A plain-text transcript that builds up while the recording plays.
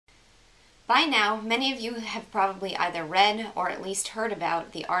By now, many of you have probably either read or at least heard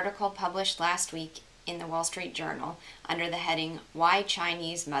about the article published last week in the Wall Street Journal under the heading, "Why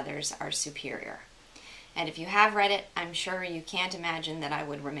Chinese Mothers Are Superior." And if you have read it, I'm sure you can't imagine that I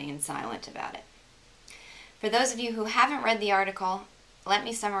would remain silent about it. For those of you who haven't read the article, let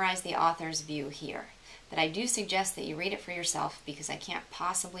me summarize the author's view here. But I do suggest that you read it for yourself because I can't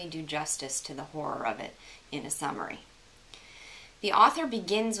possibly do justice to the horror of it in a summary. The author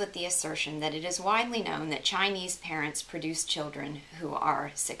begins with the assertion that it is widely known that Chinese parents produce children who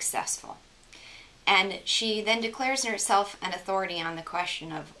are successful. And she then declares herself an authority on the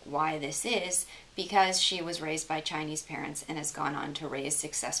question of why this is, because she was raised by Chinese parents and has gone on to raise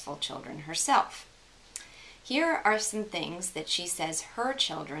successful children herself. Here are some things that she says her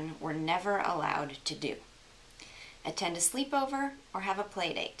children were never allowed to do. Attend a sleepover or have a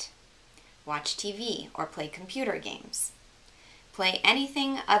play date. Watch TV or play computer games. Play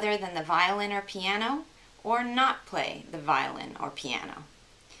anything other than the violin or piano, or not play the violin or piano.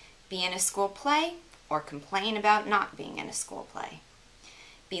 Be in a school play, or complain about not being in a school play.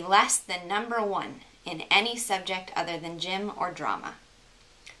 Be less than number one in any subject other than gym or drama.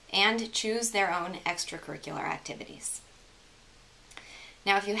 And choose their own extracurricular activities.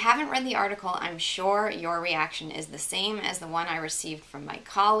 Now, if you haven't read the article, I'm sure your reaction is the same as the one I received from my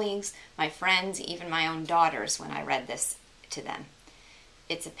colleagues, my friends, even my own daughters when I read this to them.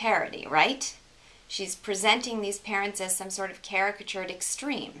 It's a parody, right? She's presenting these parents as some sort of caricatured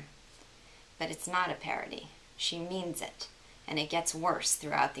extreme. But it's not a parody. She means it, and it gets worse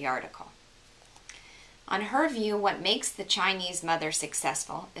throughout the article. On her view, what makes the Chinese mother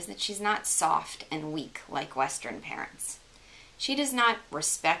successful is that she's not soft and weak like Western parents. She does not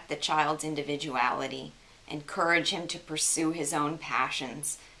respect the child's individuality, encourage him to pursue his own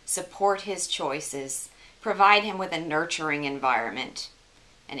passions, support his choices, provide him with a nurturing environment.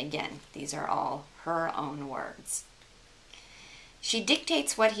 And again, these are all her own words. She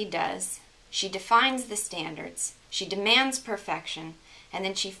dictates what he does, she defines the standards, she demands perfection, and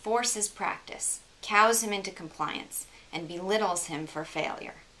then she forces practice, cows him into compliance, and belittles him for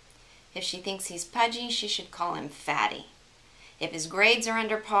failure. If she thinks he's pudgy, she should call him fatty. If his grades are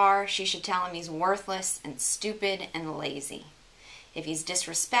under par, she should tell him he's worthless and stupid and lazy. If he's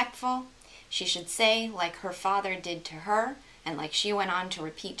disrespectful, she should say, like her father did to her, and like she went on to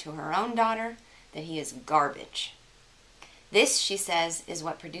repeat to her own daughter, that he is garbage. This, she says, is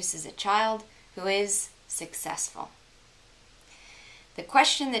what produces a child who is successful. The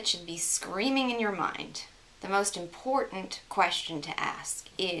question that should be screaming in your mind, the most important question to ask,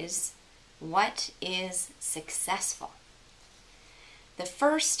 is, what is successful? The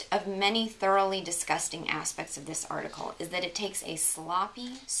first of many thoroughly disgusting aspects of this article is that it takes a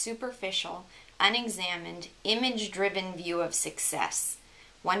sloppy, superficial, unexamined, image-driven view of success,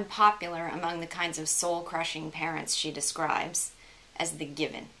 one popular among the kinds of soul-crushing parents she describes, as the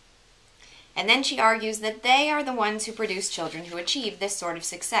given. And then she argues that they are the ones who produce children who achieve this sort of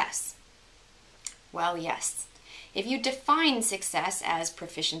success. Well, yes. If you define success as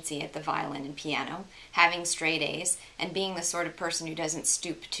proficiency at the violin and piano, having straight A's, and being the sort of person who doesn't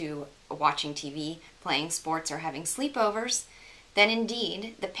stoop to watching TV, playing sports, or having sleepovers, then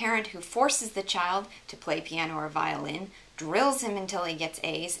indeed, the parent who forces the child to play piano or violin, drills him until he gets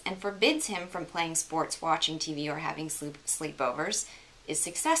A's, and forbids him from playing sports, watching TV, or having sleepovers, is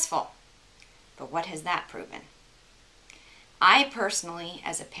successful. But what has that proven? I personally,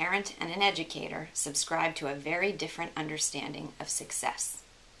 as a parent and an educator, subscribe to a very different understanding of success.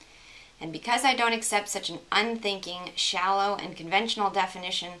 And because I don't accept such an unthinking, shallow, and conventional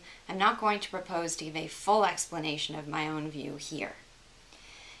definition, I'm not going to propose to give a full explanation of my own view here.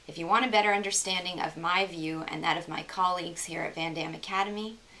 If you want a better understanding of my view and that of my colleagues here at VanDamme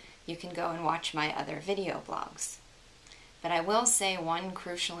Academy, you can go and watch my other video blogs. But I will say one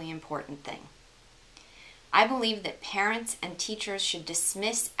crucially important thing. I believe that parents and teachers should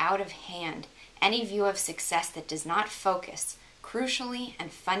dismiss out of hand any view of success that does not focus, crucially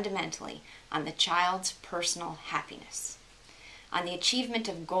and fundamentally, on the child's personal happiness, on the achievement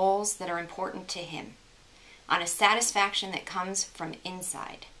of goals that are important to him, on a satisfaction that comes from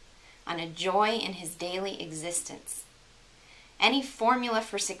inside, on a joy in his daily existence. Any formula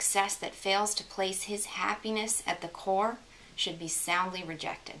for success that fails to place his happiness at the core should be soundly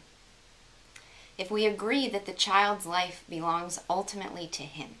rejected. If we agree that the child's life belongs ultimately to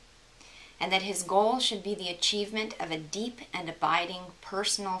him, and that his goal should be the achievement of a deep and abiding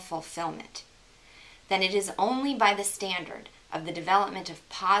personal fulfillment, then it is only by the standard of the development of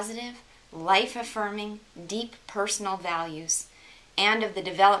positive, life-affirming, deep personal values, and of the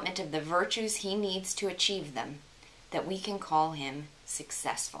development of the virtues he needs to achieve them, that we can call him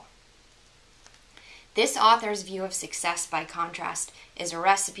successful. This author's view of success, by contrast, is a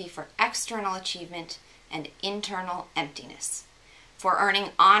recipe for external achievement and internal emptiness, for earning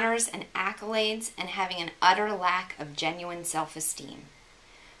honors and accolades and having an utter lack of genuine self-esteem,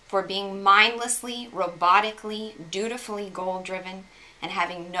 for being mindlessly, robotically, dutifully goal-driven and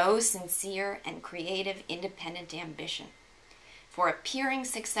having no sincere and creative independent ambition, for appearing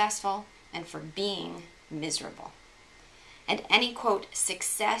successful and for being miserable. And any, quote,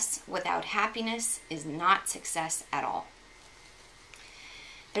 success without happiness is not success at all.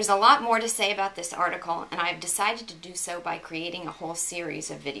 There's a lot more to say about this article, and I've decided to do so by creating a whole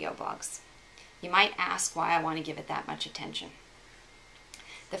series of video blogs. You might ask why I want to give it that much attention.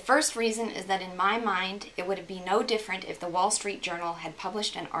 The first reason is that in my mind, it would be no different if the Wall Street Journal had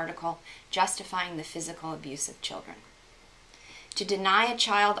published an article justifying the physical abuse of children. To deny a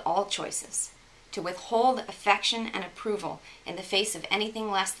child all choices, to withhold affection and approval in the face of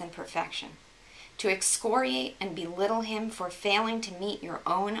anything less than perfection, to excoriate and belittle him for failing to meet your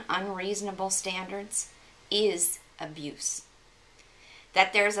own unreasonable standards is abuse.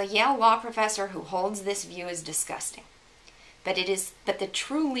 That there's a Yale law professor who holds this view is disgusting. But the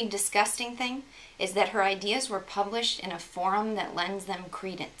truly disgusting thing is that her ideas were published in a forum that lends them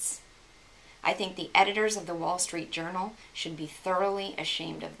credence. I think the editors of the Wall Street Journal should be thoroughly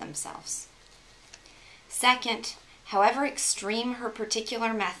ashamed of themselves. Second, however extreme her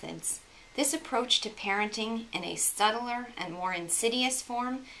particular methods, this approach to parenting in a subtler and more insidious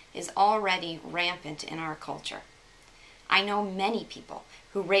form is already rampant in our culture. I know many people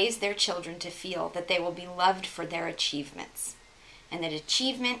who raise their children to feel that they will be loved for their achievements, and that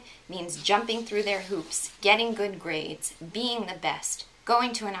achievement means jumping through their hoops, getting good grades, being the best,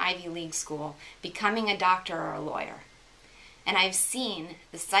 going to an Ivy League school, becoming a doctor or a lawyer. And I've seen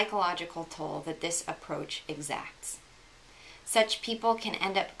the psychological toll that this approach exacts. Such people can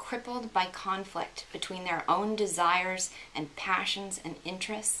end up crippled by conflict between their own desires and passions and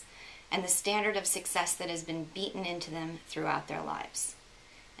interests and the standard of success that has been beaten into them throughout their lives.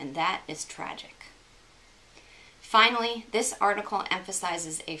 And that is tragic. Finally, this article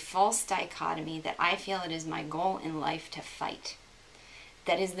emphasizes a false dichotomy that I feel it is my goal in life to fight.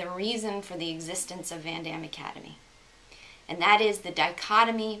 That is the reason for the existence of VanDamme Academy. And that is the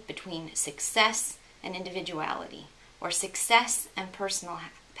dichotomy between success and individuality, or success and personal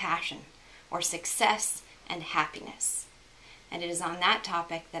passion, or success and happiness. And it is on that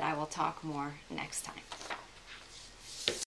topic that I will talk more next time.